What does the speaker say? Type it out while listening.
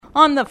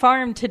On the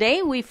farm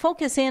today, we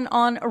focus in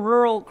on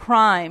rural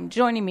crime.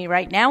 Joining me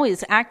right now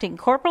is Acting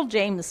Corporal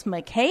James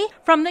McKay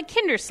from the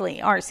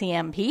Kindersley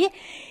RCMP.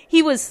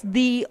 He was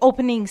the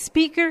opening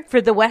speaker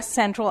for the West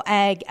Central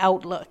Ag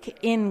Outlook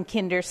in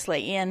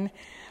Kindersley. And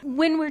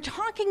when we're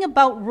talking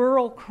about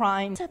rural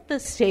crime, set the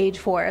stage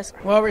for us.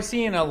 Well, we're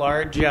seeing a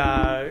large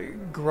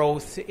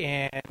growth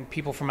in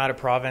people from out of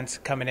province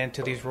coming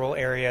into these rural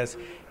areas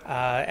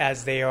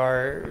as they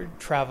are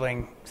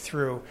traveling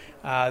through.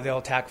 They'll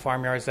attack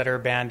farmyards that are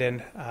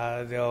abandoned,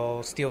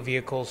 they'll steal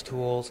vehicles,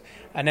 tools,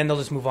 and then they'll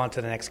just move on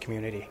to the next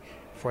community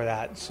for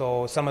that.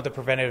 So some of the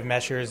preventative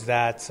measures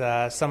that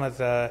some of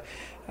the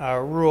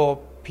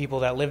rural people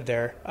that live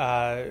there,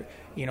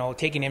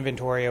 taking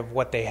inventory of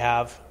what they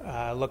have,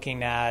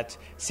 looking at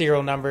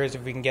serial numbers,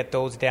 if we can get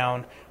those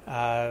down,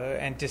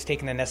 and just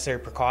taking the necessary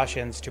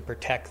precautions to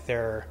protect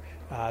their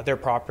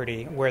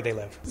property where they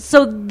live.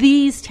 So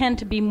these tend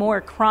to be more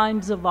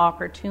crimes of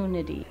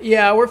opportunity.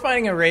 Yeah, we're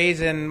finding a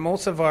raise in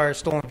most of our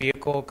stolen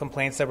vehicle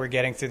complaints that we're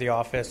getting through the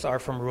office are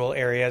from rural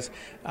areas,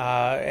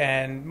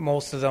 and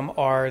most of them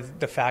are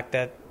the fact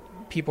that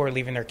people are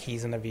leaving their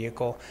keys in the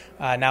vehicle.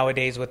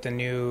 Nowadays, with the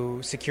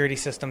new security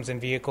systems in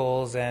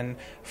vehicles and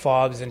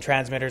fobs and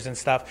transmitters and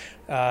stuff,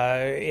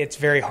 it's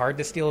very hard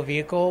to steal a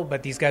vehicle,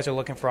 but these guys are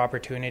looking for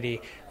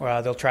opportunity.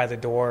 They'll try the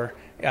door,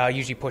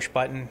 usually push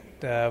button.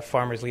 The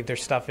farmers leave their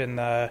stuff in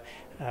the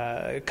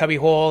cubby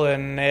hole,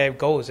 and it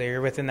goes. You're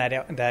within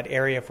that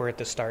area for it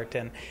to start,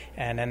 and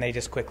then they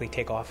just quickly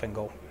take off and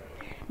go.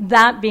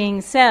 That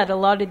being said, a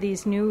lot of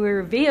these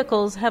newer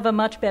vehicles have a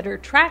much better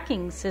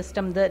tracking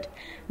system that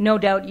no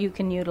doubt you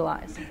can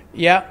utilize.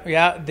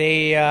 Yeah.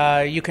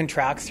 They you can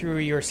track through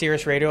your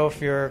Sirius radio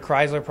for your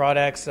Chrysler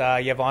products. You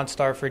have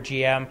OnStar for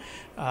GM,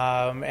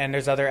 and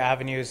there's other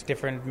avenues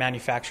different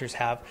manufacturers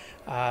have.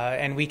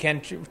 And we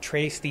can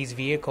trace these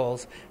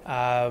vehicles,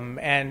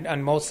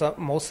 and most of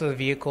the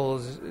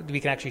vehicles we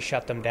can actually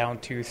shut them down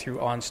through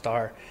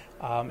OnStar.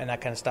 And that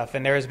kind of stuff.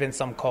 And there has been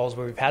some calls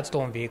where we've had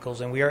stolen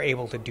vehicles, and we are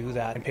able to do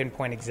that and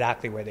pinpoint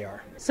exactly where they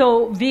are.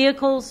 So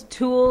vehicles,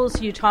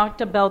 tools, you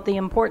talked about the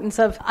importance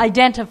of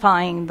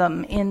identifying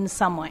them in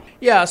some way.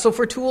 Yeah, so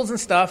for tools and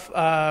stuff,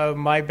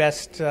 my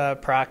best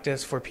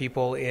practice for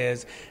people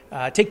is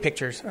take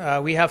pictures.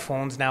 We have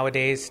phones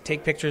nowadays.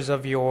 Take pictures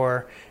of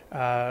your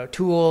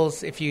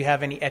tools. If you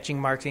have any etching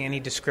marks, any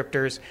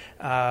descriptors,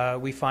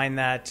 we find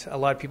that a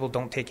lot of people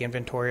don't take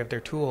inventory of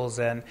their tools,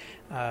 and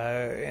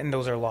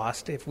those are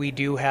lost. If we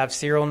do have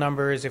serial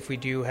numbers, if we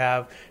do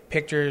have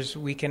pictures,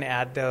 we can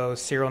add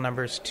those serial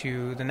numbers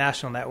to the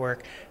national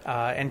network,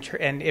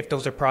 and if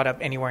those are brought up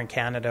anywhere in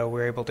Canada,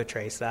 we're able to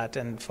trace that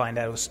and find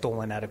out it was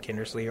stolen out of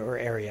Kindersley or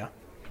area.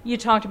 You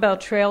talked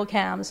about trail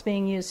cams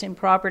being used in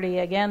property.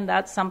 Again,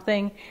 that's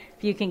something,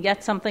 if you can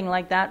get something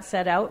like that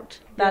set out,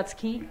 that's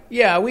key.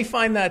 Yeah, we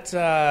find that,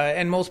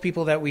 and most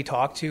people that we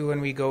talk to when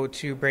we go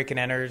to break and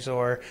enters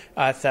or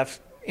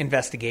theft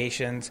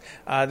investigations,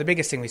 the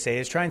biggest thing we say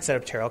is try and set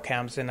up trail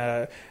cams in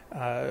a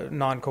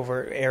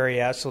non-covert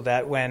area so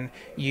that when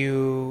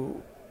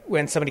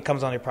somebody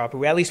comes on your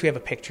property, at least we have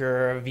a picture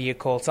or a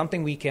vehicle,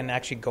 something we can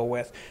actually go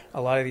with.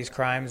 A lot of these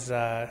crimes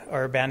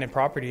are abandoned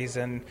properties,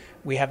 and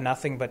we have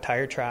nothing but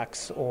tire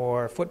tracks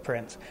or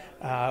footprints,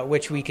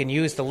 which we can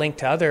use to link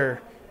to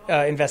other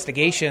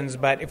investigations.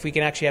 But if we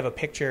can actually have a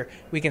picture,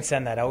 we can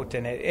send that out,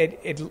 and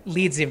it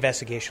leads the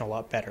investigation a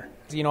lot better.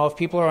 If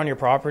people are on your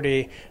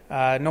property,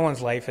 no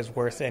one's life is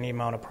worth any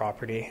amount of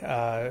property.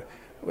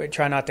 We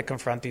try not to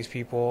confront these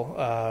people.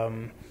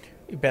 The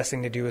best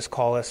thing to do is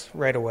call us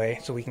right away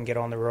so we can get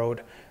on the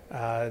road.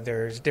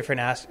 There's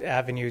different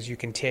avenues you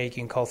can take.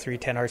 You can call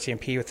 310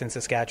 RCMP within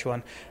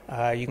Saskatchewan.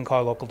 You can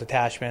call local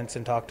detachments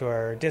and talk to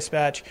our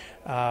dispatch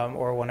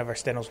or one of our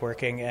stenos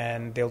working,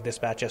 and they'll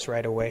dispatch us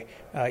right away,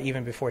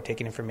 even before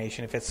taking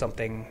information if it's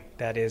something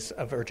that is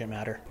of urgent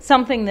matter.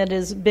 Something that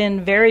has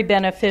been very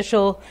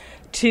beneficial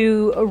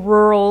to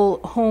rural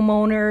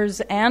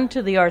homeowners and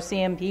to the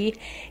RCMP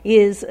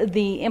is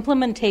the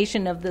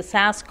implementation of the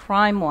Sask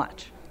Crime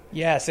Watch.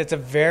 Yes, it's a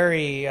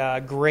very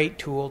great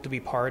tool to be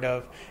part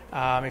of.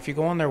 If you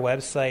go on their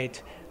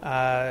website,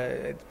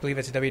 I believe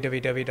it's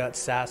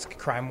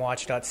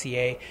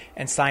www.saskcrimewatch.ca,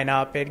 and sign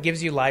up, it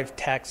gives you live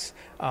text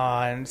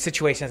on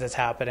situations that's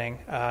happening.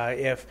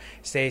 If,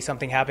 say,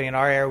 something happening in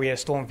our area, we have a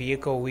stolen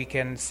vehicle, we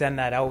can send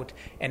that out,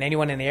 and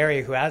anyone in the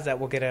area who has that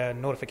will get a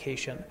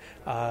notification,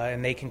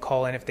 and they can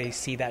call in if they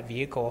see that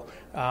vehicle.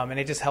 And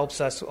it just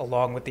helps us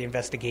along with the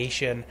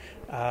investigation,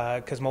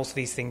 because most of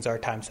these things are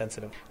time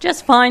sensitive.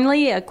 Just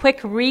finally, a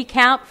quick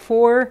recap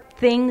for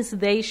things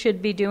they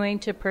should be doing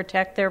to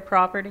protect their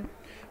property.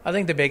 I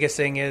think the biggest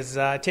thing is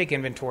take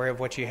inventory of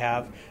what you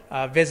have.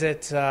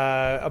 Visit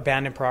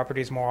abandoned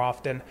properties more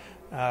often.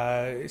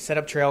 Set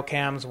up trail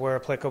cams where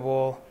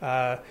applicable,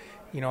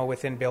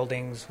 within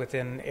buildings,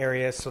 within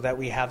areas, so that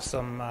we have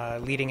some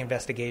leading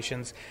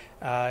investigations.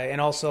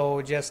 And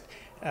also just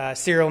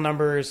serial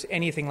numbers,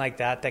 anything like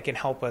that can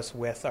help us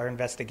with our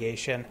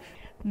investigation.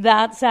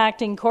 That's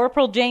Acting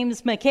Corporal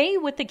James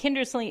McKay with the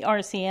Kindersley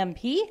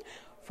RCMP.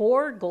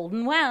 For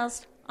Golden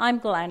West, I'm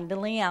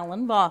Glendalee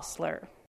Allen Bossler.